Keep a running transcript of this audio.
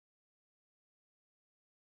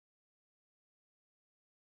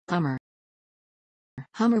Hummer.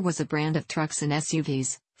 Hummer was a brand of trucks and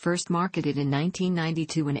SUVs, first marketed in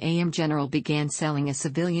 1992 when AM General began selling a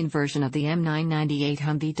civilian version of the M998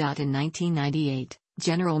 Humvee. In 1998,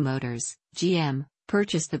 General Motors, GM,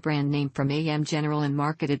 purchased the brand name from AM General and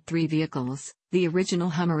marketed three vehicles, the original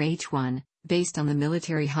Hummer H1, based on the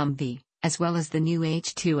military Humvee, as well as the new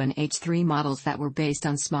H2 and H3 models that were based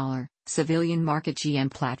on smaller, civilian market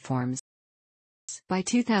GM platforms. By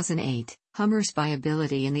 2008, Hummer's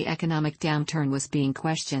viability in the economic downturn was being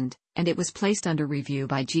questioned, and it was placed under review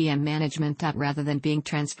by GM management. Rather than being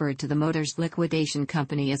transferred to the Motors Liquidation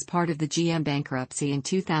Company as part of the GM bankruptcy in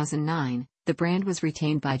 2009, the brand was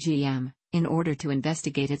retained by GM, in order to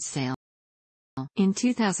investigate its sale. In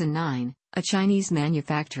 2009, a Chinese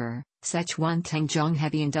manufacturer, Sichuan Tengzhong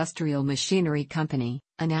Heavy Industrial Machinery Company,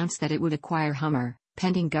 announced that it would acquire Hummer,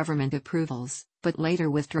 pending government approvals, but later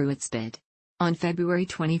withdrew its bid. On February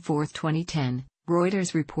 24, 2010,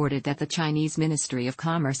 Reuters reported that the Chinese Ministry of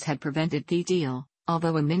Commerce had prevented the deal,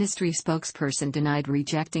 although a ministry spokesperson denied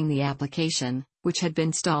rejecting the application, which had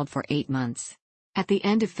been stalled for 8 months. At the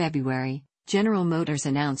end of February, General Motors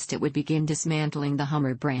announced it would begin dismantling the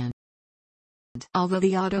Hummer brand. Although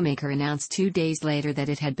the automaker announced 2 days later that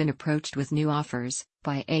it had been approached with new offers,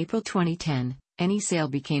 by April 2010, any sale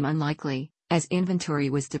became unlikely, as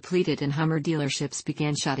inventory was depleted and Hummer dealerships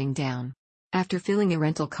began shutting down. After filling a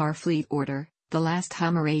rental car fleet order, the last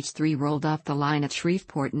Hummer H3 rolled off the line at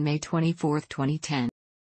Shreveport in May 24, 2010.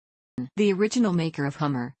 The original maker of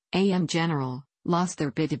Hummer, AM General, lost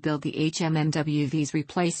their bid to build the HMMWV's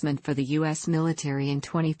replacement for the U.S. military in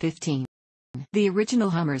 2015. The original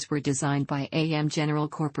Hummers were designed by AM General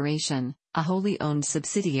Corporation, a wholly owned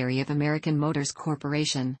subsidiary of American Motors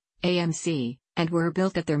Corporation, AMC, and were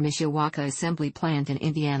built at their Mishawaka assembly plant in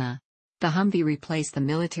Indiana. The Humvee replaced the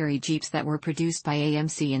military Jeeps that were produced by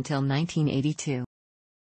AMC until 1982.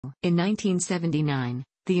 In 1979,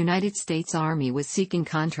 the United States Army was seeking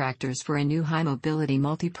contractors for a new high-mobility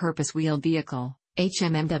multi-purpose wheeled vehicle,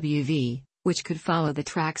 HMMWV, which could follow the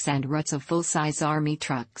tracks and ruts of full-size Army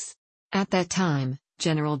trucks. At that time,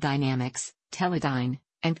 General Dynamics, Teledyne,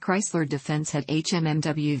 and Chrysler Defense had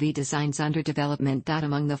HMMWV designs under development.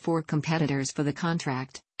 Among the 4 competitors for the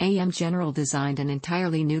contract, AM General designed an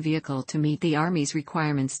entirely new vehicle to meet the Army's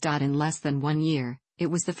requirements. In less than 1 year, it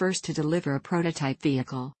was the first to deliver a prototype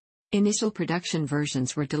vehicle. Initial production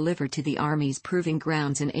versions were delivered to the Army's proving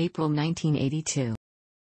grounds in April 1982.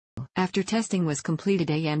 After testing was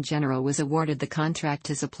completed, AM General was awarded the contract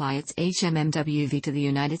to supply its HMMWV to the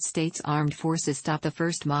United States Armed Forces. The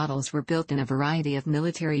first models were built in a variety of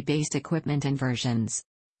military-based equipment and versions.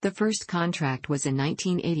 The first contract was in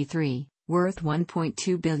 1983, worth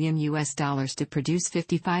 $1.2 billion to produce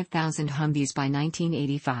 55,000 Humvees by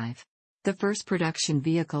 1985. The first production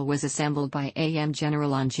vehicle was assembled by AM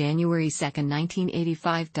General on January 2,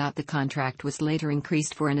 1985. The contract was later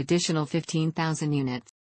increased for an additional 15,000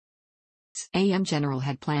 units. AM General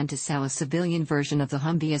had planned to sell a civilian version of the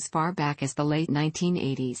Humvee as far back as the late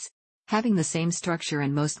 1980s. Having the same structure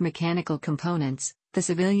and most mechanical components, the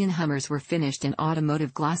civilian Hummers were finished in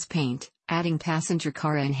automotive gloss paint, adding passenger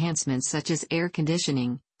car enhancements such as air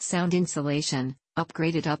conditioning, sound insulation,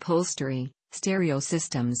 upgraded upholstery, stereo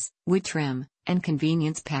systems, wood trim, and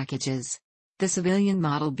convenience packages. The civilian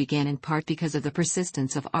model began in part because of the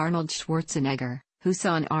persistence of Arnold Schwarzenegger, who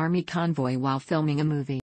saw an Army convoy while filming a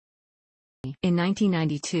movie. In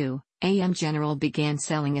 1992, AM General began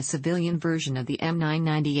selling a civilian version of the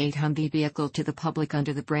M998 Humvee vehicle to the public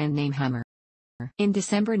under the brand name Hummer. In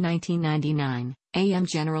December 1999, AM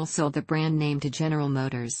General sold the brand name to General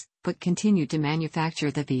Motors, but continued to manufacture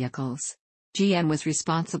the vehicles. GM was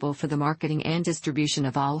responsible for the marketing and distribution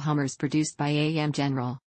of all Hummers produced by AM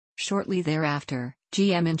General. Shortly thereafter,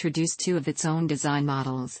 GM introduced 2 of its own design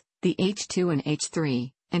models, the H2 and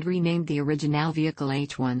H3, and renamed the original vehicle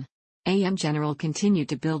H1. AM General continued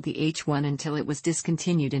to build the H1 until it was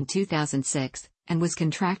discontinued in 2006, and was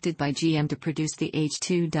contracted by GM to produce the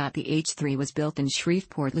H2. The H3 was built in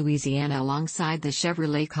Shreveport, Louisiana alongside the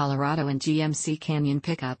Chevrolet Colorado and GMC Canyon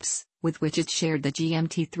pickups, with which it shared the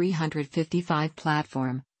GMT 355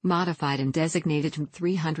 platform, modified and designated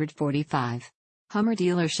M345. Hummer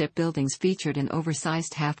dealership buildings featured an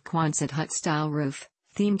oversized half-Quonset hut-style roof,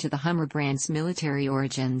 themed to the Hummer brand's military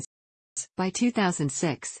origins. By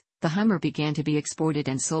 2006, the Hummer began to be exported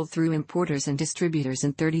and sold through importers and distributors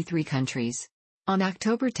in 33 countries. On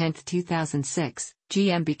October 10, 2006,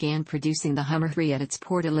 GM began producing the Hummer 3 at its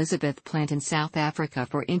Port Elizabeth plant in South Africa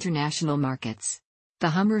for international markets.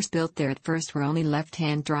 The Hummers built there at first were only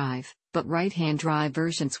left-hand drive, but right-hand drive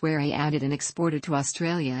versions were added and exported to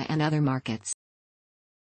Australia and other markets.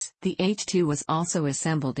 The H2 was also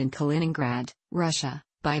assembled in Kaliningrad, Russia,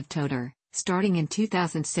 by Vtotor, starting in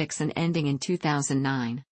 2006 and ending in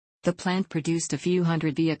 2009. The plant produced a few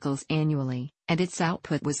hundred vehicles annually, and its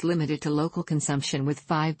output was limited to local consumption with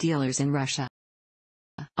 5 dealers in Russia.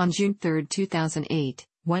 On June 3, 2008,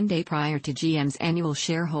 one day prior to GM's annual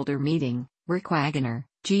shareholder meeting, Rick Wagoner,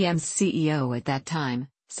 GM's CEO at that time,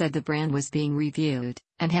 said the brand was being reviewed,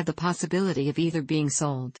 and had the possibility of either being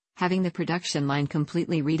sold, having the production line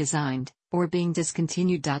completely redesigned, or being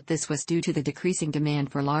discontinued. This was due to the decreasing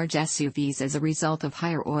demand for large SUVs as a result of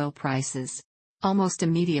higher oil prices. Almost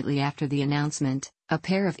immediately after the announcement, a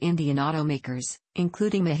pair of Indian automakers,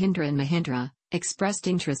 including Mahindra and Mahindra, expressed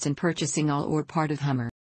interest in purchasing all or part of Hummer.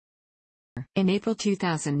 In April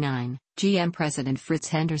 2009, GM President Fritz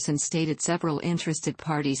Henderson stated several interested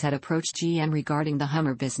parties had approached GM regarding the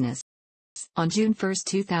Hummer business. On June 1,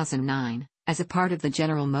 2009, as a part of the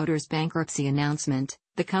General Motors bankruptcy announcement,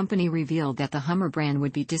 the company revealed that the Hummer brand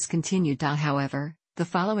would be discontinued. However, the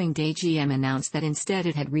following day GM announced that instead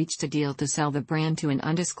it had reached a deal to sell the brand to an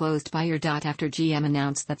undisclosed buyer. After GM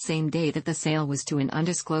announced that same day that the sale was to an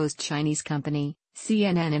undisclosed Chinese company,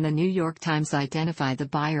 CNN and the New York Times identified the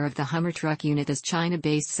buyer of the Hummer truck unit as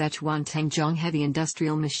China-based Sichuan Tengzhong Heavy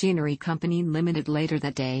Industrial Machinery Company Limited. Later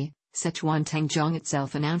that day, Sichuan Tengzhong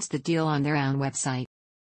itself announced the deal on their own website.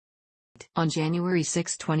 On January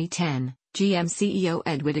 6, 2010, GM CEO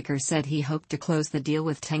Ed Whittaker said he hoped to close the deal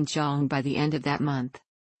with Tengzhong by the end of that month.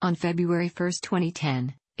 On February 1,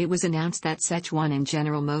 2010, it was announced that Sichuan and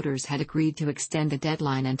General Motors had agreed to extend the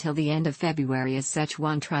deadline until the end of February as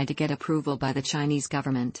Sichuan tried to get approval by the Chinese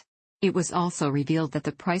government. It was also revealed that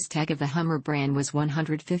the price tag of the Hummer brand was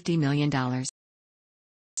 $150 million.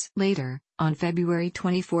 Later, on February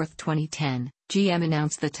 24, 2010, GM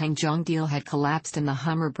announced the Tengzhong deal had collapsed and the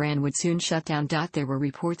Hummer brand would soon shut down. There were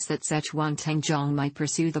reports that Sichuan Tengzhong might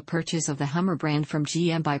pursue the purchase of the Hummer brand from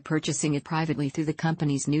GM by purchasing it privately through the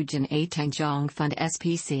company's Nugent A Tengzhong Fund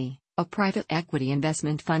SPC, a private equity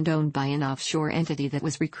investment fund owned by an offshore entity that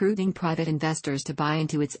was recruiting private investors to buy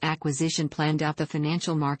into its acquisition plan. The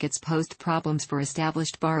financial markets posed problems for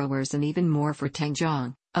established borrowers and even more for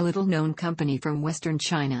Tengzhong, a little-known company from Western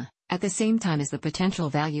China, at the same time as the potential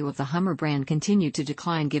value of the Hummer brand continued to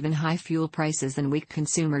decline given high fuel prices and weak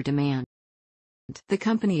consumer demand. The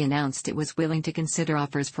company announced it was willing to consider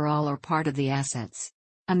offers for all or part of the assets.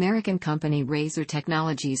 American company Razor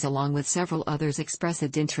Technologies along with several others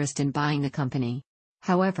expressed interest in buying the company.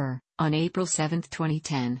 However, on April 7,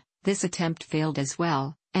 2010, this attempt failed as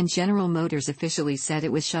well, and General Motors officially said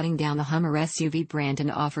it was shutting down the Hummer SUV brand and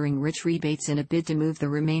offering rich rebates in a bid to move the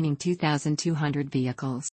remaining 2,200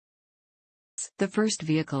 vehicles. The first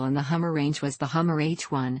vehicle in the Hummer range was the Hummer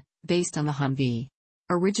H1, based on the Humvee.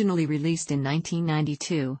 Originally released in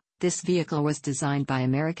 1992, this vehicle was designed by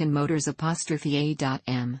American Motors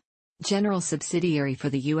A.M. General subsidiary for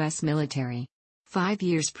the U.S. military. 5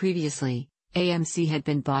 years previously, AMC had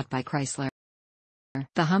been bought by Chrysler.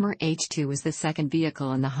 The Hummer H2 was the second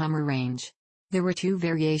vehicle in the Hummer range. There were 2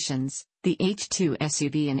 variations, the H2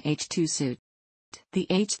 SUV and H2 Suite. The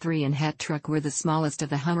H3 and hatch truck were the smallest of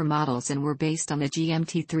the Hummer models and were based on the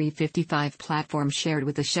GMT 355 platform shared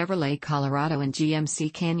with the Chevrolet Colorado and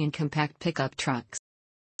GMC Canyon compact pickup trucks.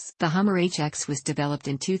 The Hummer HX was developed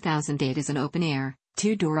in 2008 as an open-air,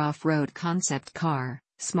 2-door off-road concept car,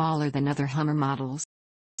 smaller than other Hummer models.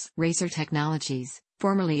 Razor Technologies,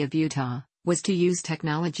 formerly of Utah, was to use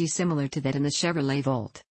technology similar to that in the Chevrolet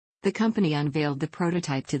Volt. The company unveiled the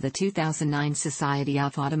prototype to the 2009 Society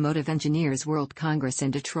of Automotive Engineers World Congress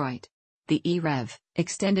in Detroit. The EREV,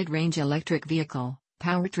 Extended Range Electric Vehicle,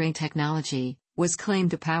 powertrain technology, was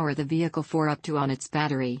claimed to power the vehicle up to on its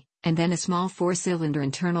battery, and then a small 4-cylinder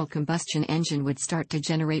internal combustion engine would start to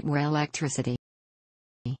generate more electricity.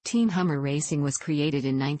 Team Hummer Racing was created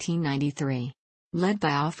in 1993. Led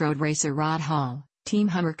by off-road racer Rod Hall, Team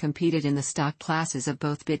Hummer competed in the stock classes of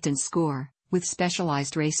both bit and score, with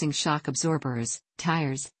specialized racing shock absorbers,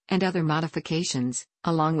 tires, and other modifications,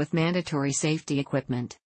 along with mandatory safety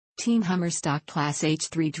equipment. Team Hummer stock class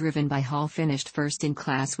H3 driven by Hall finished first in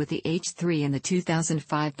class with the H3 in the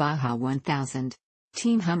 2005 Baja 1000.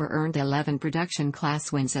 Team Hummer earned 11 production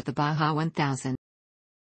class wins at the Baja 1000.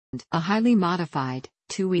 A highly modified,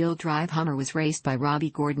 2-wheel drive Hummer was raced by Robbie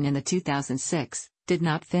Gordon in the 2006, did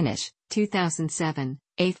not finish, 2007,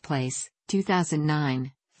 8th place,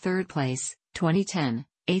 2009, 3rd place, 2010,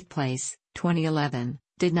 8th place, 2011,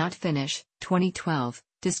 did not finish, 2012,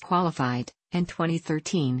 disqualified, and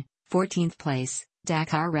 2013, 14th place,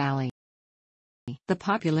 Dakar Rally. The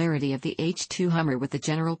popularity of the H2 Hummer with the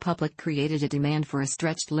general public created a demand for a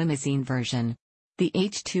stretched limousine version. The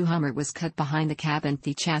H2 Hummer was cut behind the cab and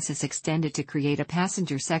the chassis extended to create a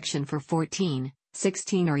passenger section for 14,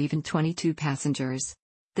 16 or even 22 passengers.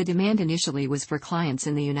 The demand initially was for clients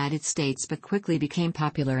in the United States but quickly became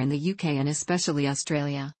popular in the UK and especially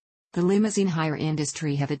Australia. The limousine hire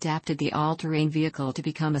industry have adapted the all-terrain vehicle to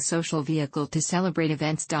become a social vehicle to celebrate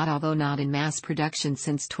events. Although not in mass production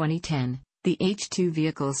since 2010, the H2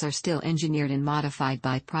 vehicles are still engineered and modified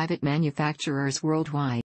by private manufacturers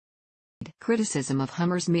worldwide. Criticism of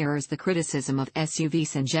Hummers mirrors the criticism of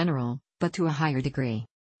SUVs in general, but to a higher degree.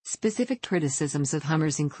 Specific criticisms of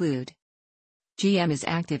Hummers include: GM is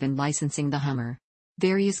active in licensing the Hummer.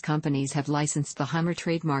 Various companies have licensed the Hummer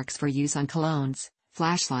trademarks for use on colognes,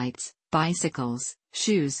 flashlights, bicycles,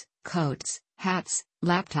 shoes, coats, hats,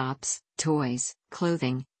 laptops, toys,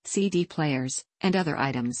 clothing, CD players, and other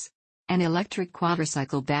items. An electric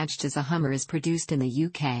quadricycle badged as a Hummer is produced in the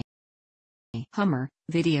UK. Hummer,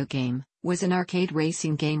 video game, was an arcade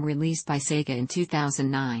racing game released by Sega in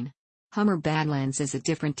 2009. Hummer Badlands is a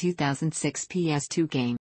different 2006 PS2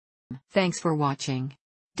 game. Thanks for watching.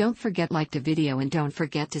 Don't forget like the video and don't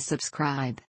forget to subscribe.